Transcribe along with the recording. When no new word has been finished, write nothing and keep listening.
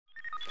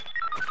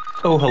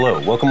Oh, hello.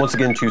 Welcome once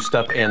again to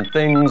Stuff and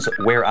Things,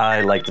 where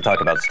I like to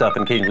talk about stuff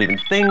and occasionally even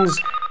things.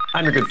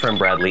 I'm your good friend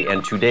Bradley,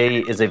 and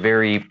today is a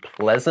very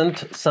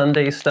pleasant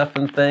Sunday Stuff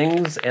and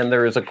Things, and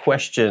there is a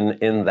question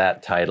in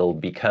that title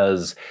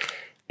because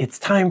it's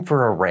time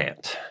for a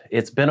rant.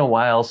 It's been a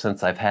while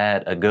since I've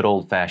had a good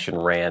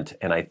old-fashioned rant,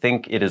 and I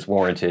think it is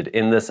warranted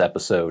in this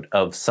episode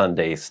of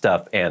Sunday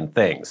Stuff and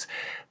Things.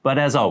 But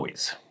as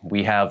always,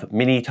 we have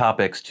many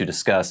topics to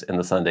discuss in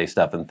the Sunday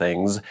Stuff and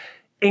Things,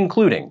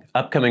 including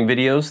upcoming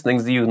videos,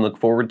 things that you can look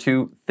forward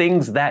to,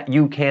 things that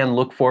you can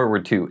look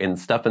forward to in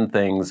Stuff and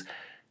Things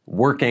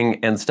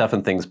working and Stuff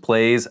and Things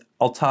plays.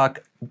 I'll talk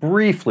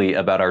briefly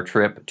about our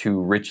trip to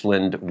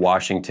Richland,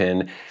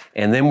 Washington,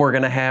 and then we're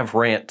gonna have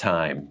rant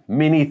time.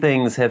 Many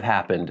things have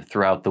happened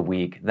throughout the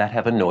week that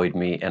have annoyed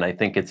me, and I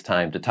think it's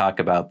time to talk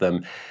about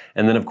them.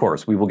 And then of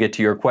course, we will get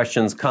to your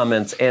questions,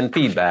 comments, and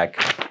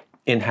feedback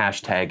in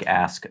hashtag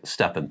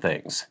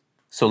askstuffandthings.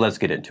 So let's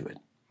get into it.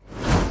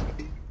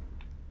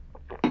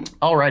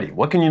 Alrighty,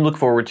 what can you look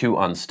forward to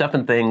on Stuff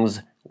and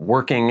Things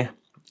working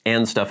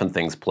and Stuff and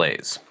Things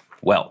plays?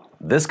 Well,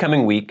 this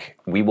coming week,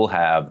 we will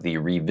have the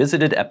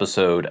revisited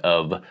episode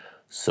of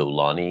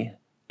Solani,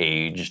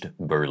 Aged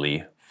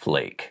Burley,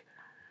 Flake.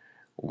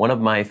 One of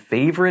my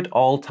favorite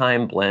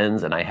all-time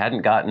blends, and I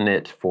hadn't gotten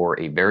it for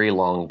a very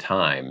long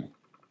time.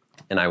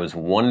 And I was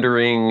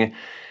wondering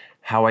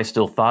how I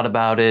still thought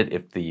about it,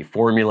 if the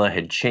formula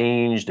had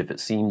changed, if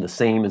it seemed the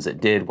same as it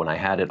did when I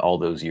had it all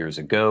those years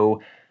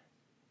ago.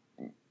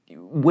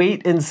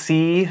 Wait and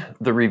see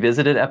the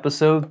revisited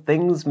episode.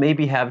 Things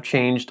maybe have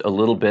changed a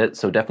little bit,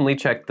 so definitely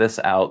check this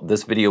out.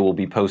 This video will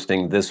be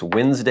posting this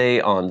Wednesday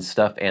on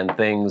Stuff and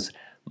Things,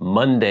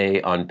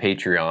 Monday on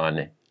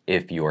Patreon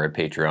if you're a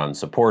Patreon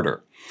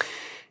supporter.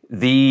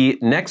 The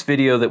next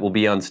video that will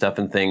be on Stuff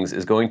and Things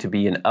is going to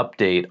be an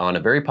update on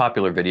a very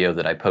popular video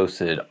that I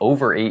posted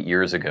over 8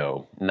 years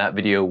ago. And that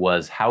video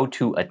was how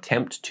to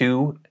attempt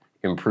to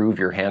improve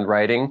your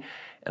handwriting.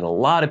 And a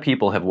lot of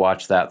people have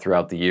watched that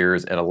throughout the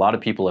years, and a lot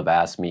of people have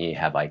asked me,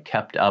 have I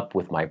kept up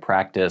with my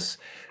practice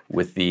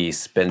with the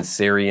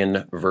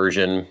Spencerian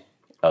version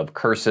of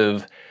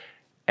cursive?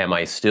 Am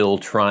I still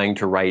trying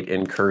to write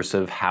in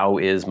cursive? How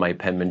is my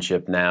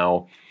penmanship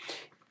now?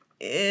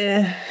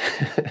 I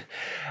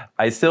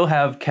still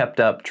have kept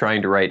up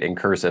trying to write in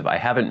cursive. I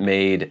haven't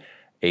made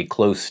a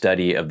close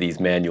study of these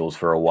manuals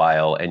for a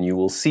while, and you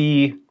will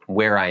see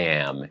where I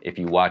am. If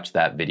you watch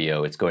that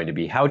video, it's going to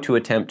be how to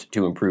attempt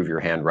to improve your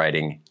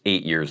handwriting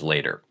 8 years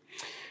later.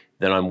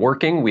 Then on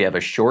working, we have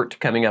a short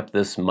coming up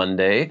this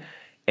Monday,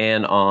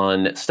 and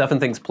on Stuff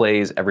and Things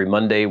Plays every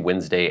Monday,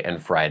 Wednesday,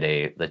 and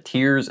Friday, the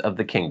Tears of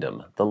the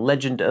Kingdom, the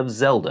Legend of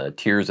Zelda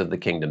Tears of the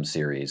Kingdom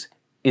series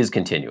is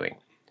continuing.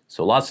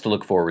 So lots to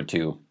look forward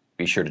to.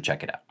 Be sure to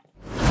check it out.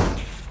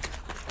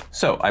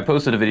 So I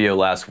posted a video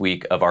last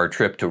week of our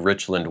trip to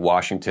Richland,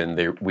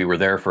 Washington. We were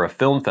there for a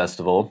film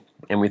festival,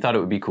 and we thought it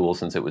would be cool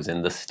since it was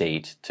in the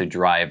state to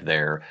drive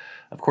there.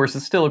 Of course,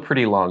 it's still a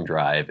pretty long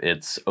drive.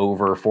 It's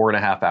over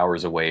 4.5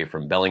 hours away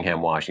from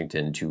Bellingham,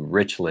 Washington to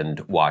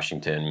Richland,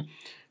 Washington.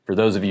 For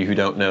those of you who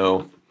don't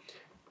know,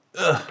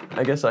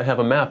 I guess I have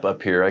a map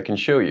up here I can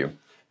show you.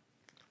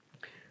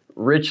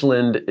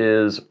 Richland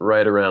is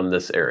right around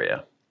this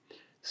area.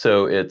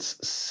 So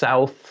it's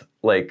south,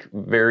 like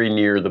very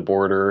near the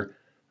border.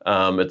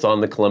 It's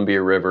on the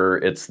Columbia River.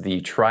 It's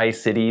the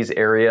Tri-Cities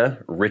area,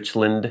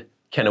 Richland,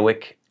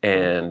 Kennewick,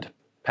 and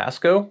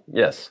Pasco,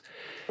 yes.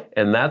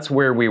 And that's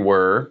where we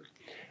were.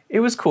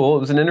 It was cool.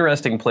 It was an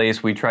interesting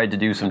place. We tried to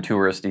do some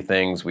touristy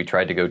things. We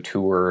tried to go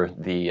tour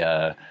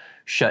the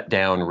shut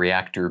down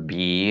Reactor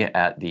B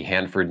at the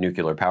Hanford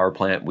Nuclear Power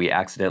Plant. We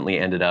accidentally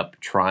ended up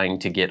trying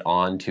to get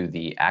on to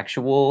the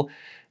actual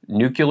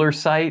nuclear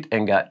site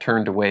and got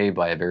turned away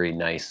by a very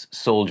nice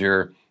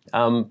soldier.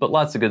 But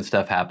lots of good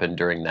stuff happened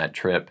during that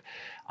trip.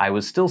 I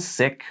was still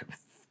sick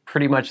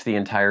pretty much the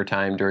entire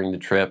time during the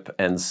trip,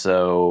 and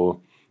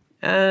so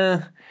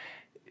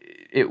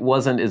it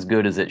wasn't as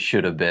good as it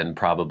should have been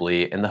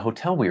probably, and the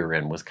hotel we were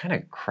in was kind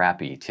of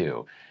crappy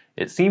too.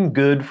 It seemed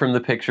good from the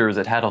pictures.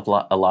 It had a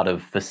lot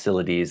of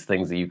facilities,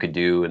 things that you could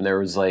do, and there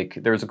was a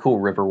cool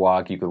river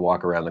walk. You could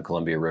walk around the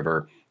Columbia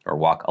River or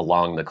walk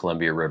along the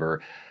Columbia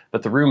River.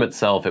 But the room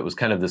itself, it was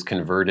kind of this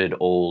converted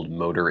old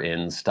motor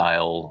inn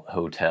style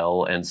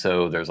hotel. And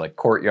so there's like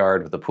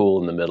courtyard with a pool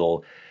in the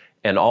middle,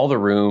 and all the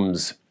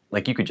rooms,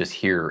 like you could just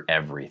hear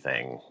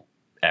everything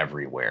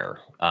everywhere.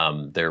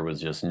 There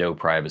was just no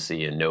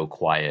privacy and no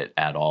quiet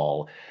at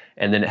all.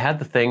 And then it had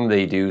the thing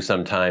they do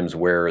sometimes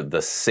where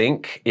the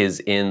sink is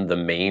in the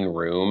main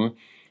room.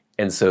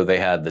 And so they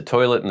had the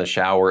toilet and the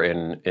shower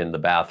in the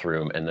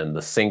bathroom, and then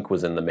the sink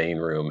was in the main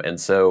room. And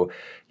so,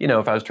 you know,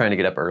 if I was trying to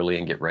get up early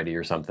and get ready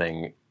or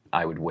something,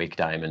 I would wake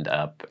Diamond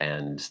up,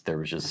 and there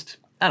was just,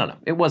 I don't know,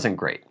 it wasn't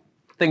great.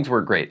 Things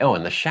were great. Oh,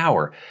 and the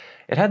shower.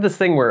 It had this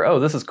thing where, oh,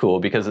 this is cool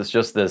because it's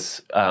just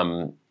this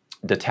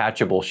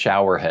detachable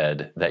shower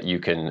head that you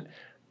can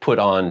put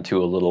on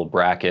to a little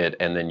bracket,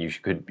 and then you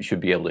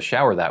should be able to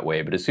shower that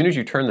way. But as soon as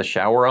you turn the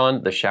shower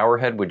on, the shower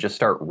head would just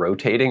start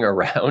rotating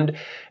around,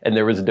 and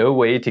there was no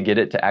way to get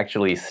it to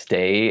actually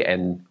stay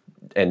and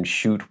and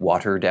shoot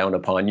water down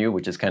upon you,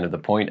 which is kind of the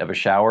point of a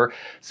shower.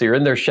 So you're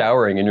in there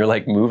showering and you're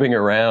like moving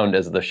around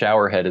as the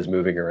shower head is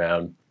moving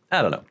around.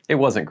 I don't know, it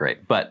wasn't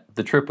great, but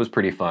the trip was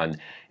pretty fun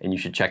and you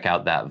should check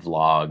out that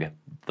vlog.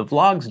 The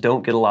vlogs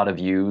don't get a lot of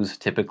views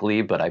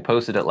typically, but I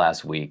posted it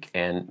last week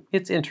and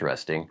it's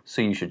interesting,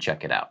 so you should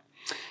check it out.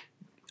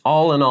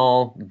 All in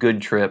all,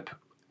 good trip.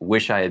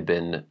 Wish I had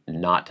been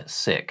not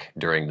sick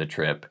during the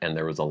trip, and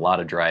there was a lot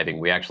of driving.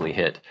 We actually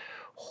hit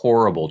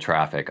horrible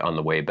traffic on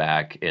the way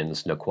back in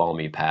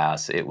Snoqualmie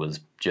Pass. It was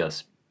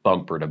just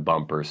bumper to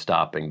bumper,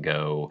 stop and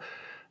go.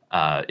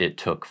 It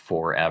took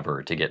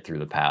forever to get through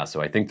the pass.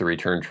 So I think the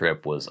return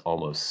trip was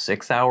almost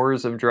 6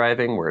 hours of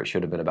driving, where it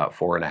should have been about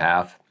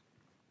 4.5.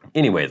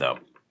 Anyway though,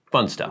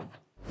 fun stuff.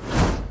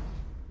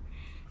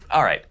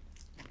 All right,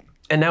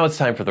 and now it's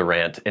time for the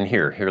rant. And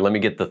here, let me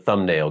get the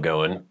thumbnail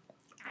going.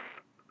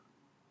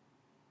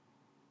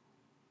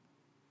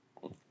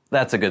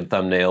 That's a good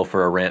thumbnail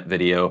for a rant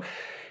video.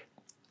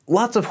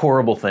 Lots of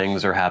horrible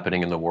things are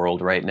happening in the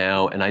world right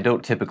now, and I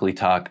don't typically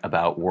talk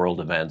about world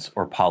events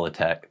or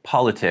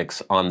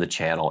politics on the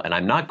channel, and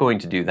I'm not going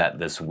to do that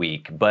this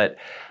week, but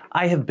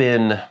I have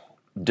been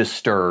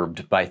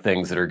disturbed by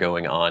things that are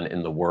going on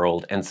in the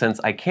world, and since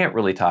I can't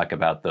really talk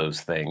about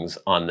those things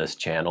on this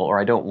channel, or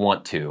I don't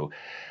want to,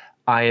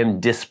 I am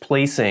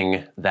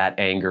displacing that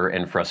anger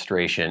and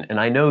frustration, and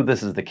I know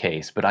this is the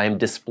case, but I am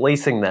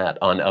displacing that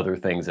on other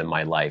things in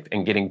my life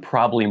and getting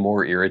probably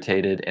more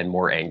irritated and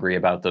more angry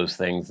about those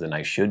things than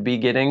I should be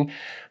getting,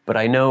 but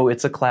I know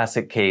it's a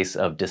classic case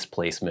of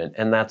displacement,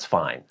 and that's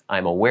fine.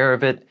 I'm aware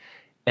of it,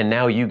 and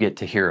now you get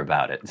to hear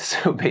about it.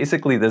 So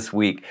basically this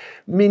week,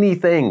 many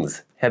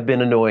things have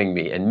been annoying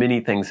me and many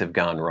things have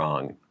gone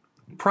wrong.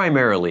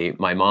 Primarily,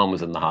 my mom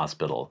was in the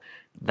hospital.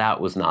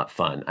 That was not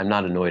fun. I'm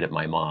not annoyed at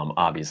my mom,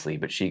 obviously,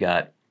 but she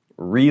got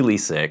really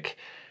sick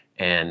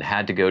and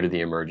had to go to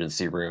the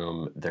emergency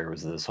room. There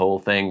was this whole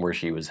thing where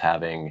she was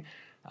having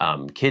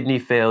kidney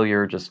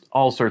failure, just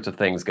all sorts of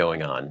things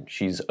going on.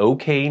 She's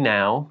okay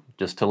now,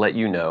 just to let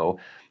you know,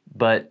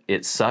 but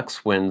it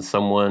sucks when a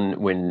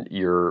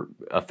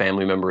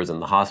family member is in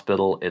the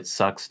hospital. It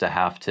sucks to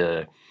have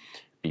to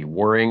be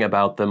worrying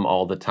about them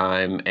all the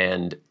time,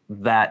 and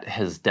that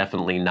has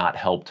definitely not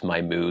helped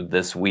my mood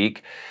this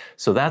week.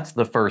 So that's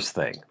the first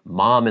thing.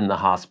 Mom in the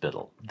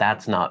hospital.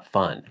 That's not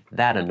fun.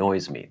 That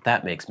annoys me.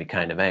 That makes me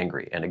kind of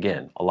angry. And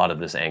again, a lot of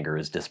this anger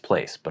is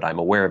displaced, but I'm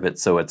aware of it,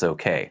 so it's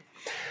okay.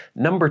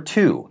 Number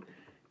 2,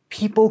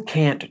 people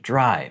can't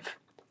drive.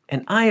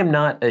 And I am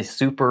not a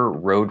super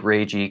road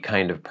ragey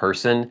kind of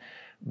person,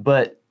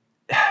 but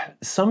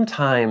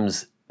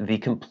sometimes the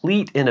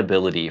complete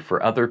inability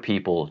for other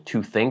people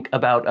to think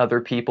about other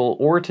people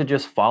or to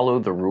just follow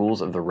the rules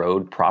of the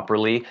road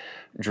properly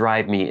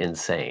drive me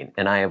insane.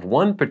 And I have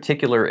one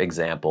particular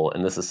example,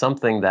 and this is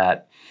something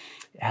that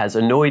has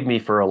annoyed me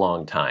for a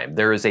long time.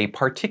 There is a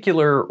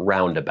particular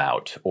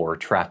roundabout, or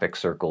traffic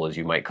circle as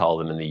you might call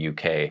them in the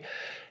UK.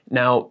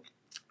 Now,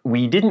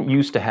 we didn't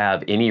used to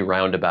have any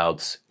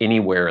roundabouts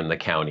anywhere in the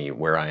county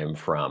where I am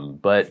from,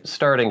 but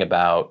starting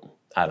about,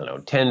 I don't know,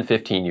 10,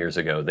 15 years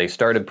ago, they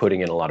started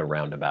putting in a lot of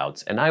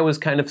roundabouts. And I was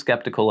kind of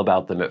skeptical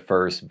about them at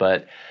first,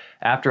 but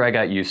after I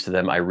got used to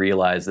them, I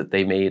realized that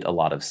they made a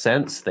lot of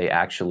sense. They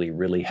actually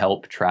really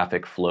help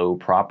traffic flow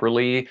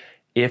properly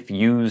if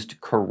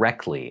used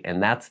correctly.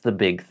 And that's the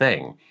big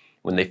thing.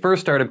 When they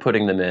first started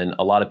putting them in,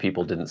 a lot of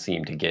people didn't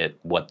seem to get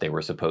what they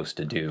were supposed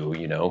to do.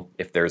 You know,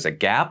 if there's a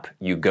gap,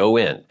 you go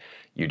in.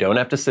 You don't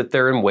have to sit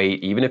there and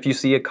wait. Even if you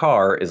see a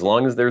car, as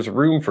long as there's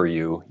room for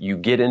you, you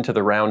get into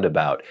the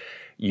roundabout.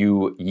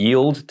 You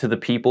yield to the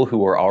people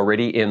who are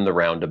already in the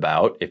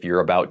roundabout if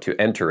you're about to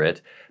enter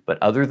it. But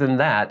other than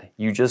that,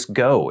 you just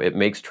go. It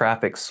makes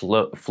traffic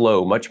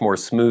flow much more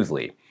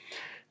smoothly.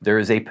 There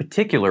is a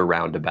particular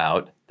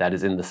roundabout that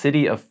is in the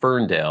city of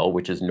Ferndale,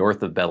 which is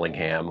north of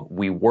Bellingham.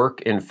 We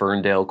work in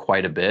Ferndale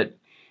quite a bit,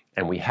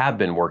 and we have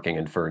been working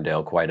in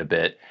Ferndale quite a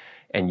bit.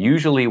 And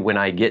usually when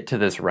I get to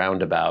this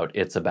roundabout,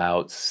 it's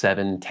about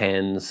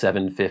 7:10,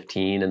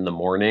 7:15 in the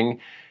morning.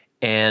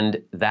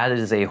 And that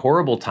is a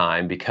horrible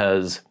time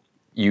because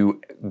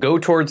you go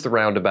towards the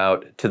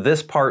roundabout. To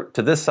this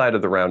side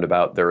of the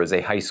roundabout, there is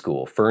a high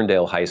school,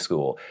 Ferndale High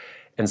School.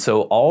 And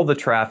so all the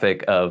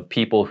traffic of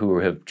people who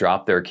have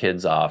dropped their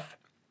kids off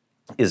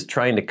is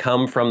trying to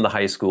come from the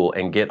high school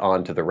and get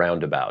onto the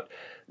roundabout.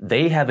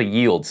 They have a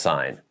yield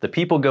sign. The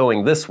people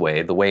going this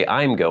way, the way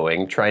I'm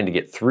going, trying to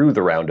get through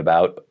the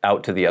roundabout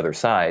out to the other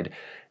side,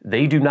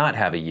 they do not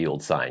have a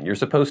yield sign. You're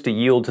supposed to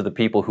yield to the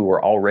people who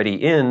are already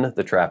in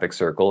the traffic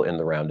circle in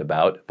the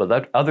roundabout,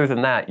 but other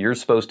than that, you're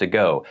supposed to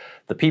go.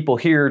 The people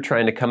here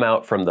trying to come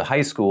out from the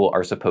high school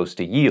are supposed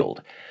to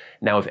yield.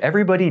 Now, if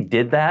everybody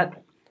did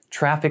that,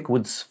 traffic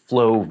would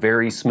flow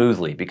very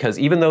smoothly, because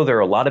even though there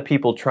are a lot of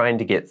people trying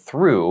to get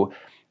through,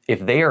 if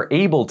they are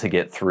able to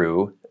get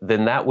through,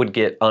 then that would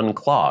get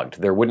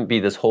unclogged. There wouldn't be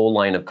this whole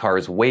line of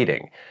cars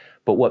waiting.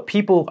 But what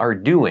people are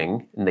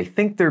doing, and they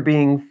think they're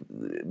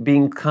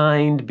being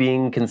kind,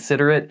 being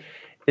considerate,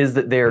 is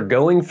that they're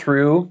going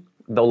through,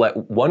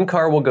 one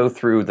car will go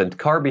through, the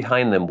car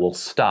behind them will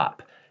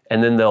stop.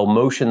 and then they'll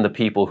motion the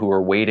people who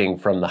are waiting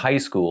from the high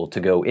school to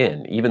go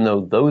in, even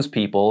though those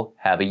people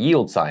have a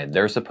yield sign.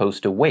 They're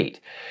supposed to wait.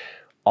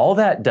 All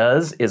that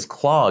does is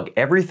clog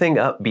everything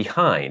up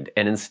behind,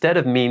 and instead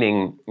of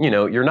meaning,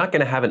 you're not going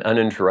to have an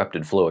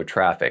uninterrupted flow of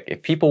traffic.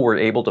 If people were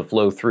able to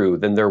flow through,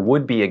 then there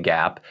would be a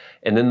gap,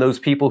 and then those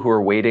people who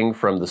are waiting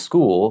from the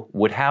school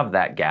would have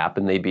that gap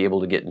and they'd be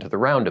able to get into the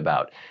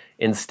roundabout.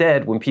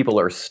 Instead, when people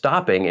are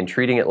stopping and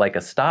treating it like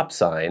a stop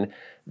sign,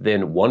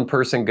 then one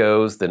person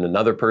goes, then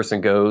another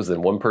person goes,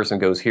 then one person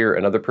goes here,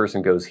 another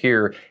person goes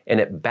here, and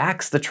it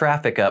backs the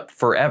traffic up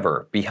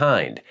forever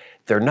behind.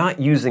 They're not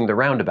using the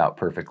roundabout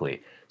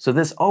perfectly. So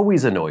this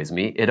always annoys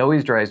me. It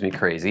always drives me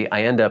crazy.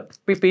 I end up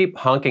beep beep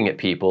honking at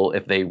people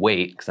if they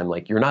wait, because I'm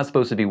like, you're not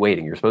supposed to be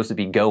waiting. You're supposed to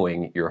be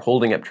going. You're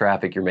holding up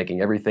traffic. You're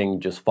making everything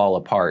just fall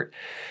apart.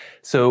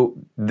 So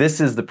this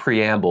is the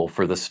preamble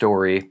for the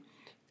story.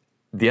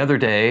 The other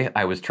day,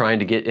 I was trying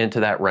to get into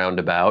that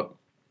roundabout.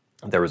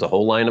 There was a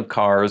whole line of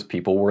cars.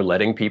 People were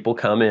letting people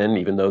come in,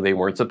 even though they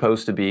weren't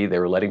supposed to be. They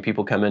were letting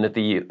people come in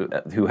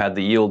who had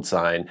the yield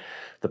sign.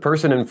 The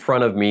person in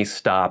front of me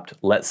stopped,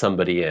 let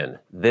somebody in.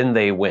 Then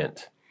they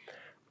went.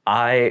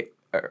 And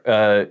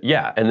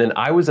then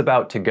I was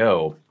about to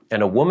go,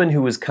 and a woman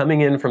who was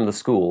coming in from the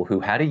school, who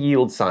had a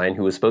yield sign,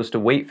 who was supposed to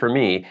wait for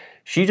me,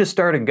 she just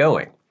started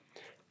going.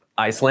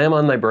 I slam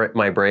on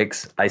my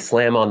brakes. I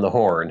slam on the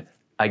horn.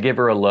 I give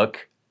her a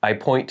look. I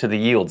point to the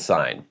yield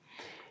sign.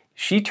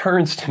 She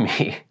turns to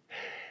me,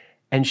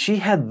 and she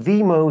had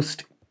the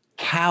most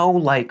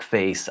cow-like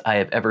face I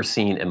have ever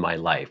seen in my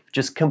life.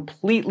 Just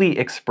completely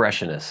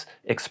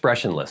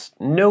expressionless,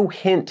 no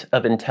hint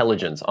of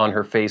intelligence on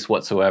her face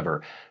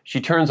whatsoever.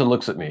 She turns and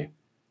looks at me.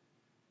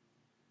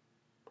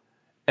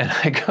 And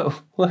I go,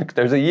 look,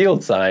 there's a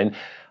yield sign.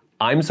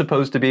 I'm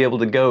supposed to be able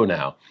to go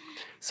now.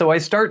 So I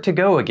start to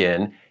go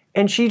again,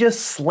 and she just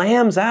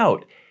slams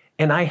out.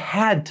 And I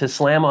had to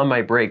slam on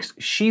my brakes.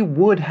 She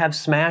would have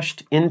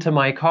smashed into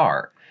my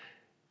car.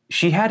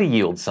 She had a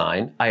yield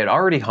sign. I had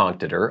already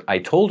honked at her. I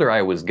told her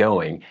I was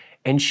going,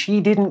 and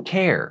she didn't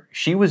care.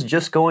 She was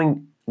just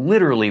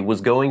literally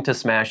was going to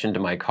smash into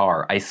my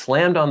car. I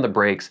slammed on the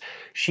brakes.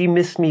 She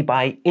missed me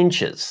by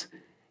inches.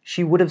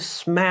 She would have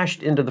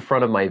smashed into the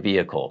front of my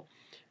vehicle.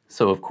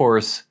 So of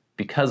course,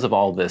 because of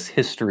all this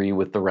history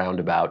with the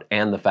roundabout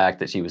and the fact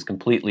that she was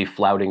completely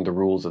flouting the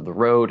rules of the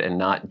road and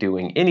not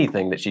doing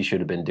anything that she should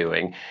have been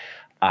doing,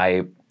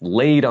 I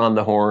laid on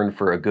the horn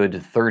for a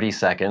good 30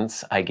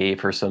 seconds. I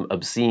gave her some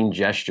obscene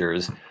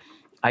gestures.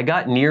 I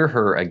got near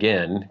her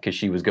again because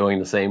she was going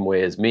the same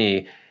way as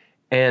me,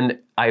 and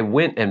I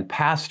went and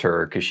passed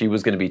her because she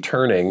was going to be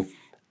turning.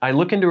 I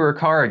look into her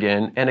car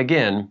again, and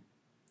again,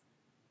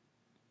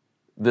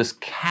 this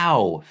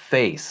cow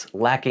face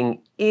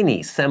lacking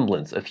any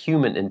semblance of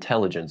human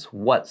intelligence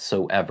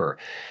whatsoever.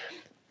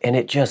 And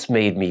it just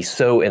made me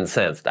so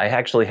incensed. I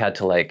actually had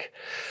to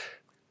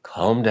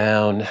calm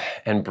down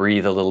and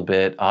breathe a little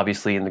bit.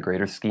 Obviously, in the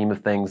greater scheme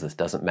of things, this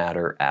doesn't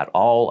matter at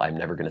all. I'm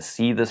never going to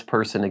see this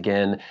person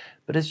again,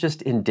 but it's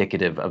just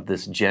indicative of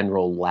this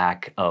general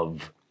lack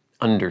of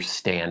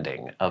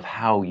understanding of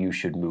how you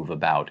should move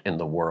about in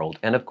the world.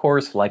 And of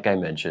course, like I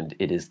mentioned,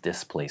 it is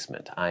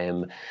displacement. I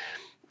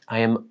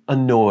am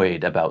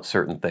annoyed about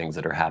certain things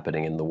that are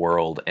happening in the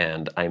world,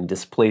 and I'm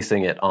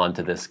displacing it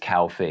onto this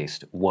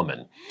cow-faced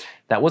woman.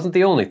 That wasn't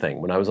the only thing.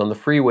 When I was on the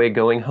freeway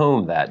going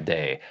home that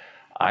day,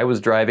 I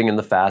was driving in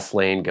the fast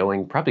lane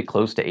going probably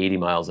close to 80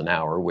 miles an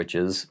hour, which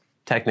is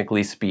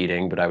technically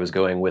speeding, but I was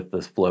going with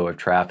this flow of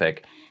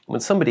traffic. When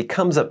somebody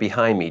comes up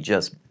behind me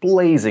just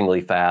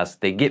blazingly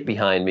fast, they get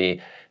behind me,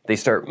 they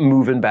start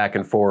moving back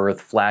and forth,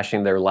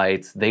 flashing their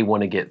lights, they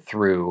want to get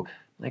through.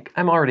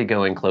 I'm already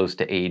going close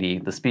to 80,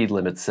 the speed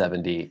limit's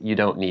 70, you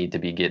don't need to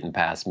be getting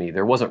past me.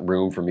 There wasn't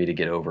room for me to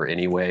get over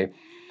anyway.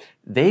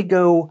 They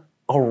go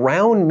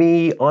around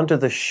me onto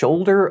the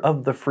shoulder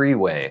of the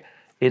freeway.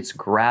 It's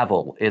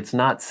gravel, it's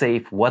not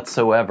safe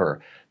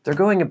whatsoever. They're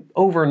going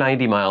over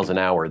 90 miles an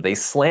hour. They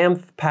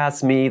slam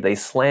past me, they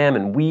slam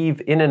and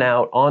weave in and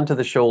out onto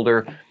the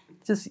shoulder.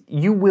 Just,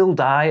 you will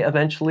die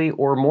eventually,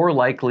 or more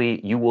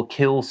likely, you will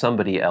kill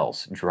somebody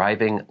else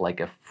driving like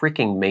a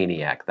freaking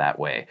maniac that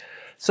way.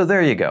 So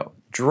there you go,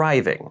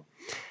 driving.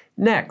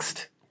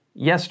 Next,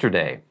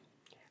 yesterday,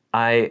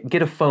 I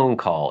get a phone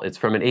call. It's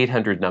from an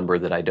 800 number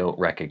that I don't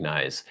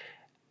recognize.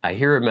 I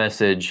hear a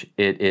message.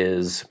 It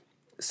is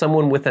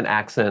someone with an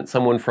accent,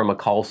 someone from a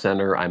call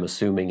center, I'm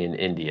assuming in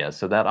India.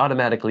 So that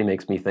automatically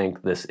makes me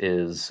think this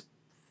is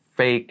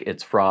fake,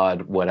 it's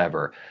fraud,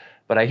 whatever.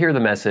 But I hear the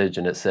message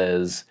and it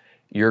says,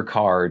 your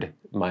card,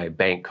 my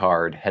bank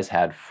card, has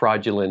had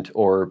fraudulent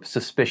or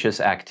suspicious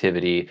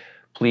activity.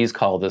 Please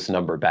call this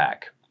number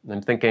back.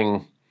 I'm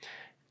thinking,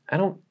 I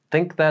don't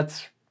think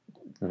that's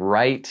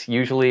right.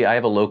 Usually I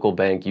have a local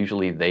bank.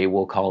 Usually they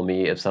will call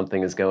me if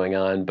something is going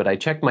on, but I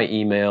check my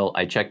email,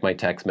 I check my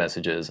text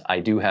messages. I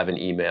do have an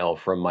email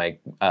from my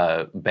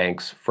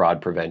bank's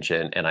fraud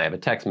prevention, and I have a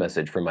text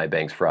message from my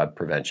bank's fraud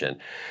prevention.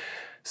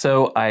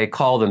 So I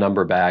call the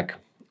number back.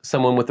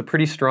 someone with a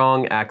pretty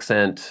strong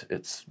accent.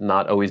 It's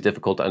not always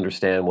difficult to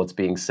understand what's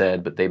being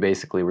said, but they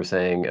basically were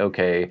saying,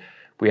 okay,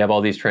 we have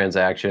all these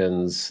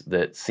transactions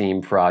that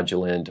seem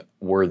fraudulent.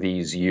 Were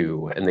these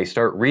you? And they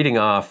start reading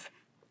off.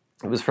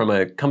 It was from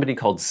a company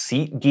called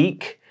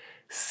SeatGeek,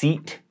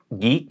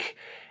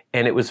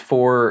 and it was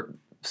for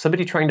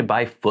somebody trying to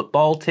buy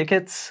football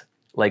tickets,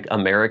 like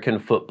American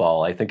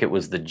football. I think it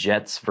was the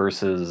Jets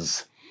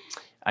versus,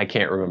 I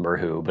can't remember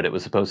who, but it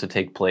was supposed to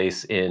take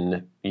place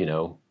in,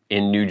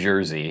 in New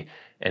Jersey,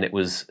 and it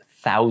was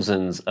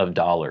thousands of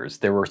dollars.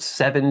 There were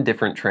 7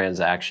 different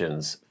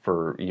transactions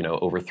for,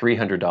 over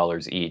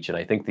 $300 each, and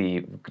I think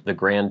the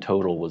grand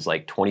total was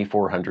like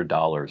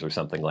 $2,400 or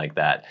something like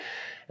that.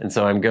 And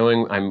so I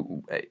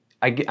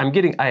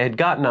had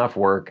gotten off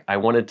work. I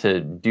wanted to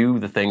do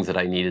the things that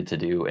I needed to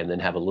do and then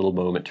have a little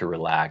moment to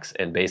relax.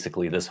 And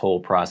basically this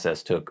whole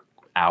process took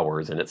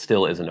hours, and it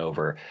still isn't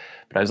over.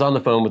 But I was on the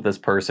phone with this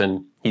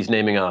person. He's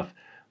naming off,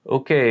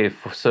 okay,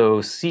 so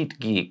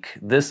SeatGeek,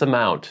 this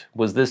amount,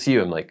 was this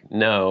you? I'm like,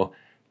 no,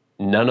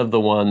 none of the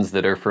ones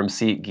that are from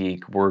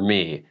SeatGeek were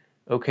me.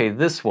 Okay,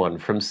 this one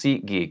from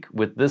SeatGeek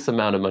with this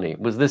amount of money,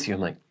 was this you?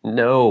 I'm like,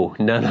 no,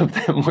 none of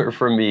them were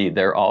from me.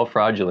 They're all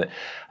fraudulent.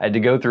 I had to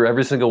go through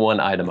every single one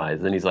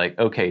itemized. Then he's like,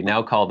 okay,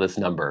 now call this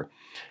number.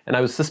 And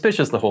I was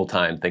suspicious the whole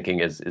time, thinking,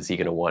 is he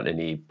going to want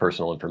any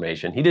personal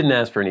information? He didn't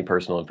ask for any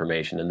personal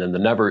information. And then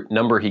the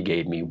number he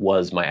gave me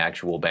was my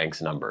actual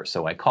bank's number.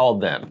 So I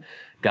called them,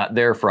 got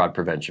their fraud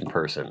prevention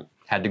person,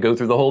 had to go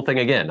through the whole thing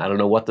again. I don't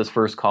know what this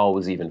first call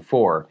was even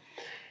for.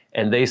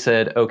 And they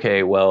said,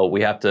 okay, well,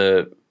 we have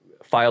to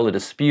file a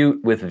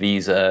dispute with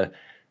Visa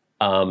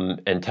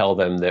and tell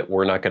them that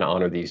we're not going to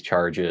honor these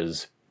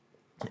charges,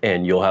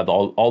 and you'll have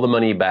all the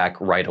money back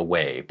right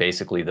away.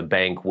 Basically, the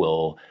bank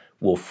will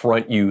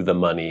front you the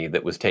money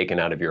that was taken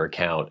out of your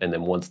account, and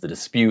then once the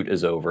dispute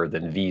is over,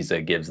 then Visa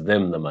gives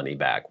them the money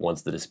back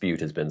once the dispute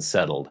has been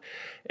settled.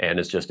 And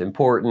it's just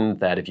important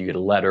that if you get a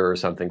letter or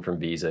something from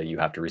Visa, you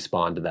have to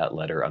respond to that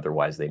letter,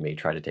 otherwise they may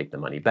try to take the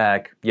money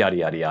back, yada,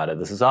 yada, yada.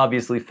 This is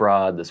obviously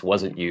fraud. This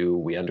wasn't you.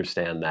 We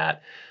understand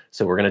that.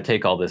 So we're going to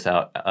take all this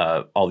out,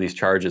 all these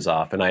charges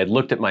off. And I had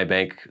looked at my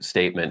bank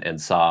statement and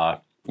saw,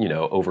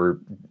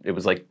 it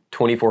was like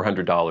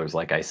 $2,400,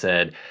 like I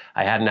said.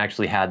 I hadn't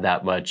actually had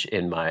that much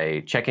in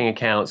my checking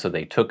account, so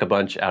they took a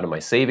bunch out of my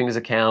savings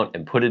account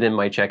and put it in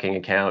my checking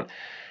account.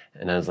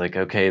 And I was like,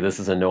 okay, this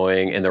is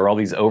annoying. And there were all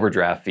these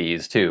overdraft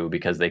fees too,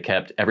 because they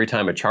kept, every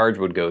time a charge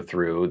would go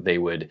through, they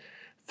would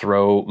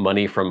throw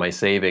money from my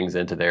savings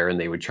into there, and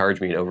they would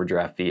charge me an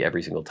overdraft fee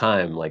every single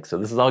time. Like, so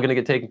this is all going to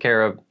get taken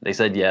care of. They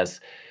said yes.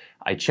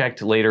 I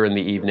checked later in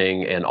the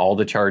evening, and all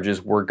the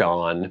charges were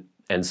gone.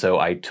 And so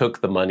I took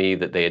the money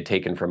that they had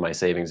taken from my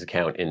savings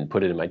account and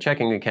put it in my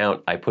checking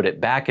account. I put it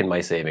back in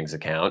my savings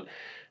account,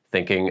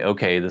 thinking,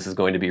 okay, this is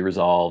going to be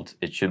resolved.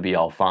 It should be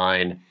all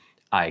fine.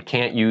 I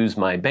can't use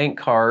my bank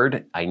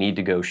card. I need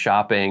to go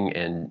shopping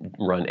and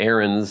run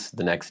errands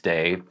the next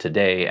day,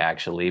 today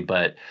actually,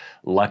 but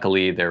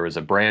luckily there was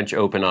a branch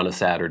open on a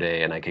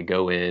Saturday and I could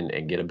go in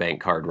and get a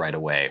bank card right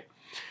away.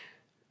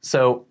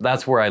 So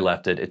that's where I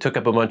left it. It took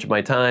up a bunch of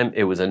my time.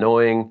 It was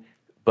annoying,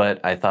 but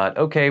I thought,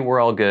 okay, we're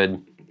all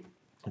good.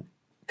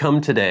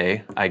 Come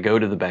today, I go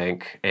to the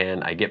bank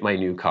and I get my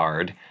new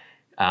card.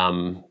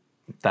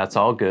 That's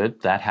all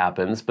good, that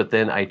happens. But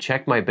then I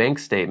check my bank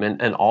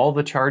statement and all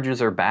the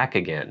charges are back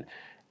again.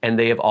 And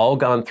they have all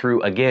gone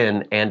through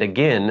again and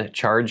again,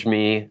 charged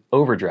me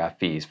overdraft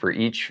fees for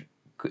each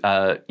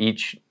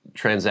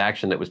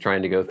transaction that was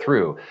trying to go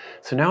through.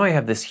 So now I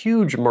have this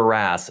huge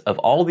morass of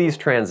all these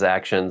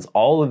transactions,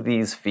 all of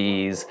these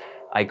fees.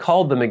 I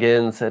called them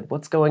again and said,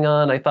 what's going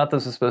on? I thought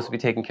this was supposed to be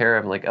taken care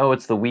of. I'm like, oh,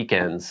 it's the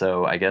weekend,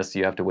 so I guess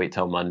you have to wait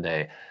till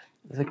Monday.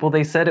 It's like, well,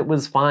 they said it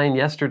was fine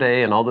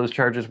yesterday and all those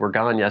charges were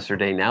gone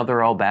yesterday. Now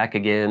they're all back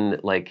again.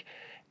 Like,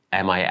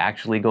 am I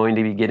actually going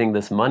to be getting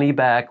this money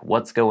back?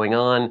 What's going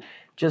on?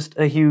 Just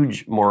a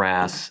huge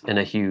morass and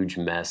a huge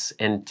mess.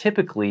 And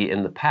typically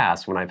in the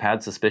past, when I've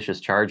had suspicious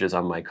charges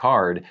on my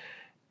card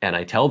and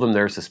I tell them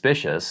they're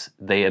suspicious,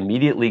 they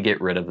immediately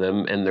get rid of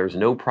them and there's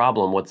no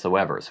problem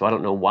whatsoever. So I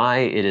don't know why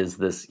it is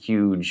this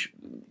huge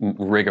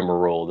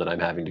rigmarole that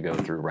I'm having to go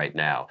through right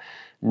now.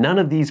 None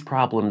of these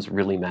problems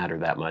really matter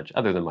that much,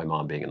 other than my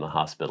mom being in the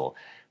hospital.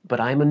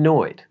 But I'm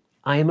annoyed.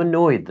 I am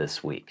annoyed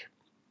this week.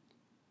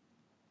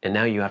 And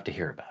now you have to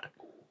hear about it.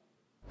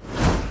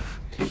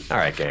 All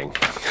right, gang.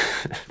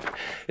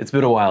 It's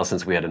been a while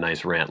since we had a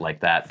nice rant like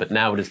that, but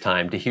now it is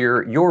time to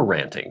hear your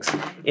rantings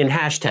in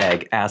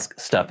hashtag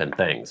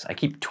 #AskStuffandThings. I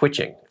keep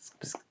twitching.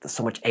 There's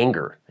so much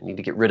anger. I need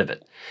to get rid of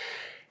it.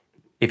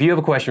 If you have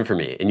a question for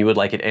me and you would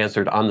like it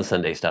answered on the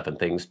Sunday Stuff and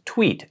Things,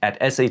 tweet at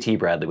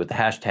 @SATBradley with the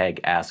hashtag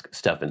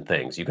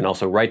 #AskStuffandThings. You can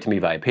also write to me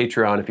via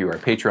Patreon if you are a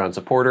Patreon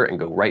supporter and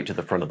go right to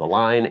the front of the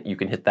line. You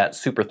can hit that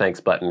super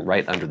thanks button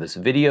right under this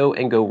video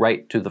and go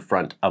right to the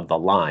front of the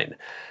line.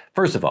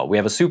 First of all, we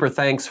have a super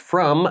thanks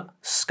from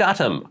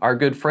Scottum, our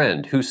good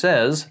friend, who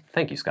says,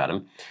 thank you,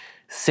 Scottum,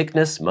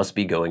 Sickness must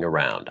be going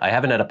around. I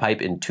haven't had a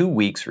pipe in 2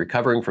 weeks,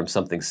 recovering from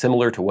something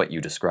similar to what you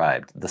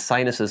described. The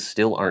sinuses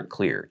still aren't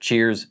clear.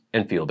 Cheers,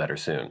 and feel better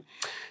soon.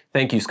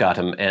 Thank you,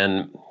 Scottam,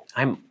 and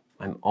I'm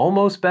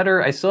almost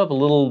better. I still have a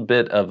little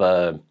bit of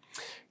a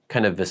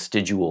kind of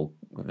vestigial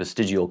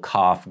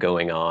cough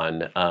going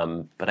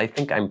on, but I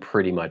think I'm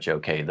pretty much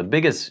okay. The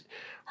biggest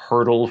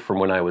hurdle from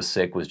when I was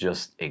sick was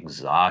just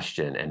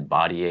exhaustion and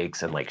body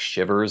aches and like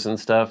shivers and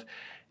stuff,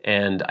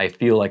 and I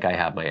feel like I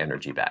have my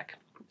energy back,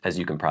 as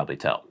you can probably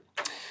tell.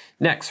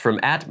 Next, from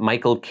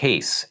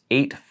 @MichaelCase,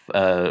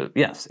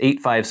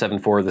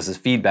 8574, this is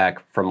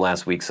feedback from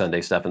last week's Sunday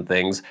Stuff and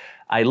Things.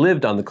 I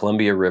lived on the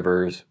Columbia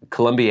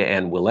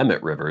and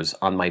Willamette Rivers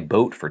on my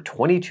boat for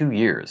 22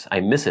 years.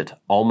 I miss it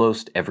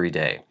almost every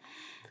day.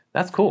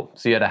 That's cool.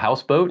 So you had a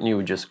houseboat and you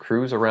would just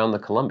cruise around the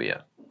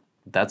Columbia.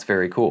 That's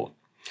very cool.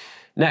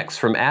 Next,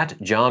 from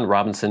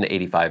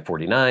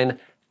 @JohnRobinson8549,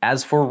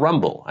 as for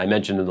Rumble, I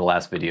mentioned in the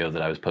last video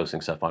that I was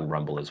posting stuff on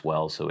Rumble as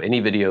well, so any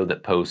video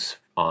that posts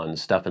on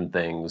Stuff and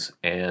Things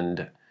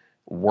and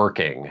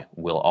working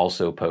will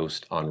also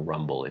post on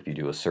Rumble. If you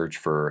do a search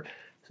for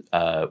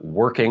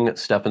working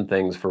Stuff and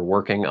Things for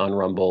working on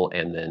Rumble,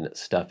 and then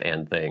Stuff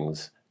and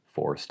Things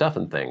for Stuff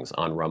and Things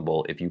on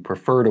Rumble. If you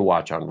prefer to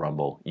watch on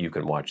Rumble, you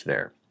can watch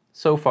there.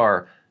 So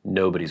far,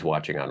 nobody's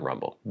watching on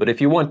Rumble, but if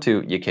you want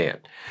to, you can.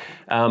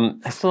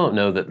 I still don't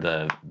know that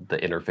the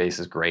interface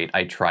is great.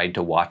 I tried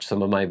to watch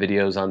some of my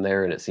videos on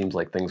there, and it seems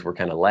like things were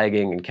kind of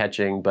lagging and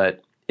catching,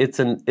 but it's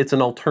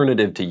an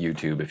alternative to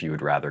YouTube if you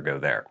would rather go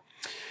there.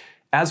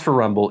 As for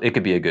Rumble, it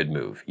could be a good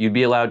move. You'd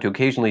be allowed to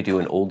occasionally do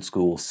an old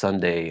school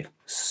Sunday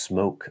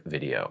smoke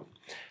video,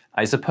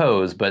 I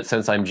suppose, but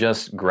since I'm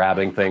just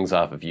grabbing things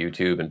off of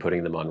YouTube and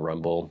putting them on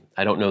Rumble,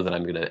 I don't know that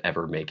I'm gonna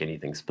ever make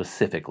anything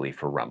specifically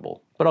for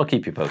Rumble, but I'll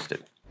keep you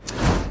posted.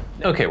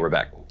 Okay, we're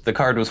back. The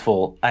card was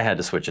full, I had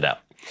to switch it out.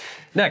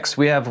 Next,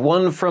 we have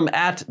one from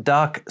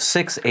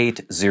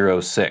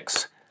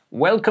 @Doc6806.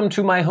 Welcome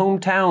to my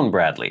hometown,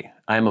 Bradley.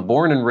 I am a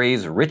born and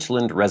raised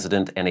Richland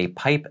resident and a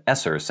pipe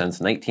esser since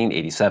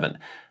 1987.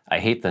 I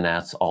hate the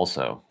gnats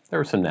also. There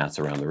were some gnats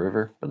around the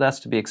river, but that's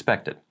to be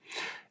expected.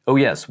 Oh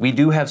yes, we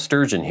do have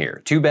sturgeon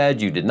here. Too bad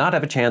you did not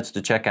have a chance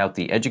to check out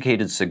the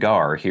Educated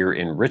Cigar here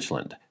in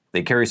Richland.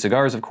 They carry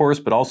cigars, of course,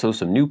 but also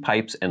some new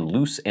pipes and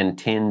loose and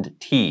tinned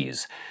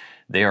teas.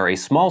 They are a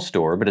small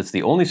store, but it's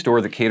the only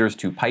store that caters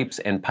to pipes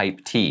and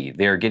pipe tea.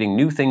 They are getting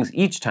new things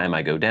each time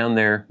I go down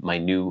there, my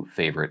new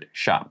favorite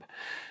shop.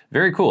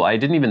 Very cool. I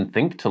didn't even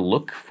think to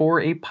look for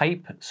a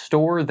pipe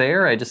store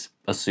there. I just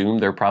assumed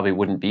there probably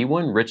wouldn't be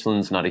one.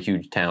 Richland's not a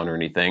huge town or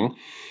anything.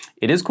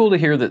 It is cool to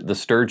hear that the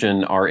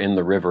sturgeon are in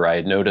the river. I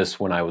had noticed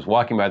when I was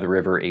walking by the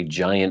river a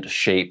giant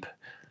shape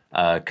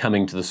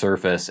coming to the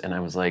surface, and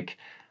I was like,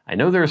 I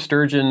know there's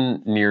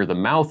sturgeon near the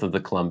mouth of the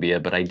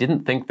Columbia, but I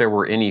didn't think there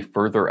were any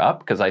further up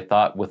because I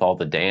thought with all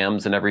the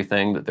dams and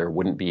everything that there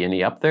wouldn't be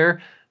any up there,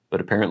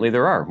 but apparently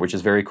there are, which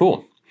is very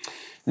cool.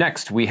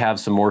 Next, we have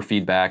some more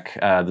feedback.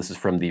 This is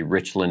from the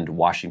Richland,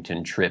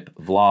 Washington trip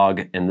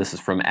vlog, and this is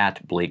from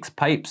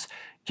 @BlakesPipes.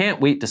 Can't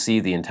wait to see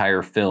the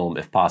entire film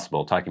if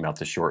possible, talking about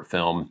the short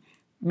film.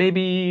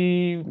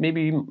 Maybe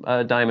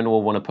Diamond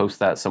will want to post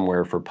that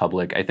somewhere for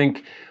public. I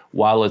think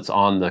while it's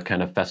on the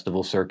kind of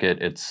festival circuit,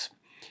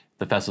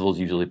 the festivals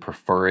usually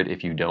prefer it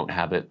if you don't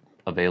have it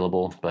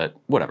available, but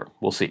whatever,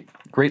 we'll see.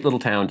 Great little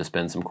town to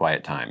spend some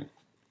quiet time.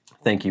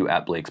 Thank you,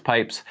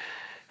 @BlakesPipes.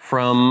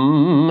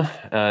 From,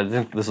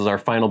 this is our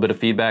final bit of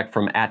feedback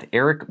from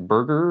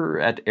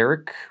 @EricBurger,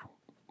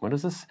 what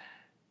is this?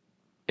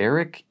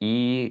 Eric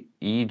Egbers?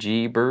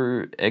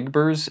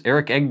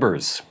 Eric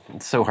Egbers.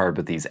 It's so hard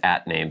with these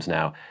 @names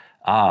now.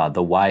 Ah,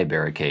 the Y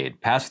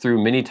barricade. Passed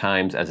through many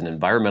times as an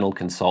environmental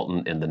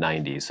consultant in the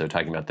 90s. So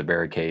talking about the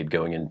barricade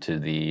going into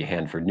the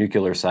Hanford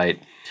nuclear site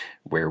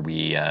where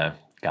we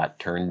got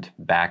turned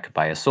back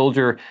by a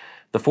soldier.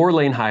 The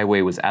 4-lane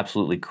highway was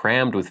absolutely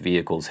crammed with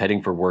vehicles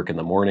heading for work in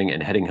the morning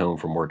and heading home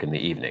from work in the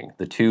evening.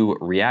 The 2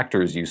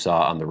 reactors you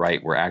saw on the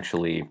right were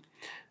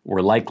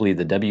likely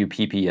the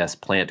WPPS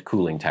plant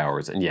cooling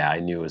towers. And yeah, I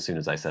knew as soon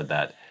as I said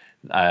that.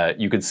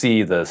 You could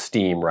see the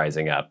steam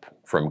rising up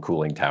from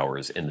cooling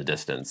towers in the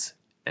distance,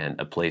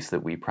 and a place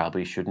that we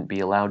probably shouldn't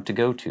be allowed to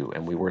go to,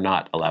 and we were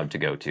not allowed to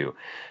go to.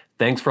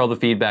 Thanks for all the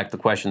feedback, the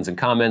questions, and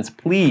comments.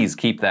 Please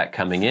keep that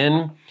coming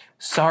in.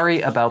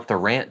 Sorry about the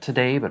rant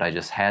today, but I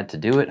just had to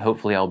do it.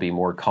 Hopefully I'll be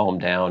more calmed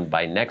down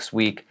by next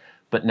week.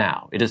 But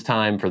now, it is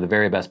time for the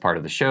very best part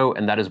of the show,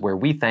 and that is where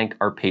we thank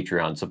our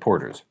Patreon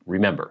supporters.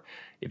 Remember,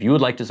 if you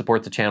would like to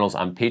support the channels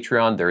on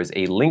Patreon, there is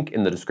a link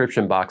in the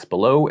description box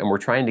below, and we're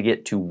trying to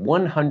get to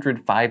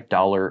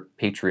 $105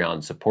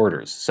 Patreon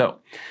supporters. So,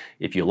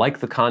 if you like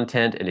the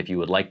content and if you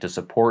would like to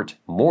support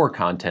more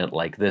content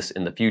like this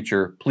in the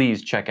future,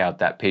 please check out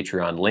that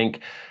Patreon link.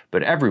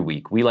 But every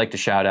week, we like to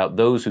shout out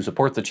those who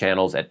support the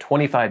channels at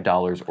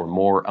 $25 or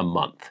more a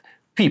month.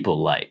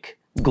 People like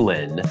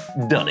Glenn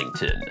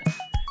Dunnington,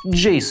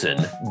 Jason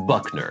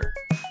Buckner,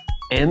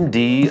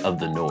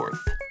 MDoftheNorth,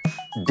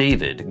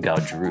 David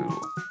Gaudreau,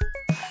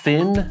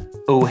 Finn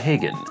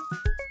O'Hagan,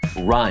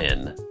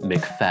 Ryan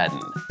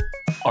McFadin,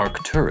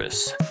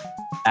 Arcturus,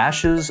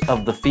 Ashes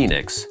of the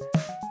Phoenix,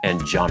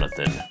 and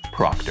Jonathon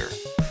Proctor.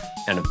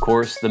 And of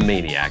course, the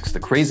Maniacs, the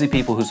crazy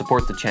people who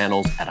support the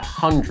channels at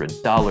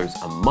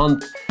 $100 a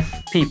month,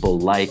 people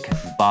like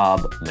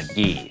Bob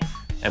Magee.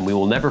 And we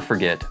will never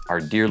forget our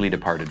dearly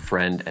departed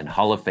friend and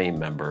Hall of Fame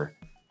member,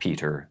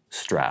 Peter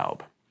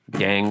Straub.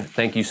 Gang,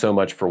 thank you so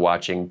much for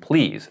watching.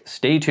 Please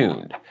stay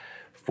tuned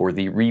for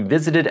the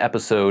revisited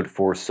episode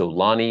for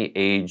Solani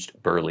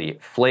aged Burley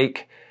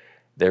Flake.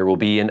 There will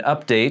be an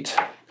update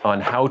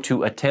on how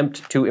to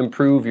attempt to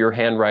improve your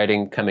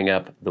handwriting coming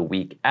up the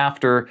week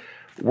after.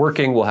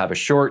 Working will have a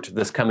short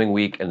this coming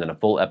week and then a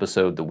full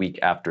episode the week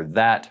after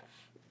that.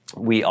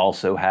 We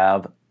also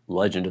have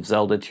Legend of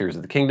Zelda Tears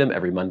of the Kingdom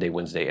every Monday,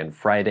 Wednesday, and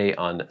Friday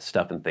on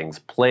Stuff and Things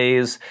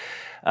Plays.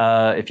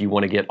 If you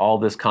want to get all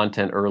this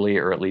content early,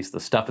 or at least the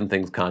Stuff and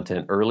Things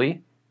content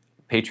early,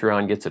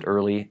 Patreon gets it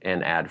early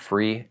and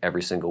ad-free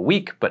every single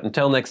week. But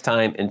until next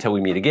time, until we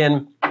meet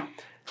again,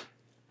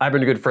 I've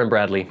been your good friend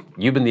Bradley.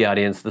 You've been the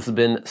audience. This has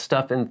been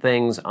Stuff and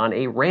Things on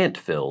a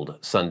rant-filled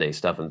Sunday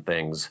Stuff and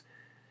Things.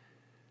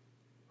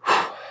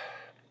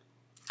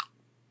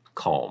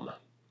 Calm.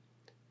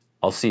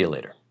 I'll see you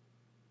later.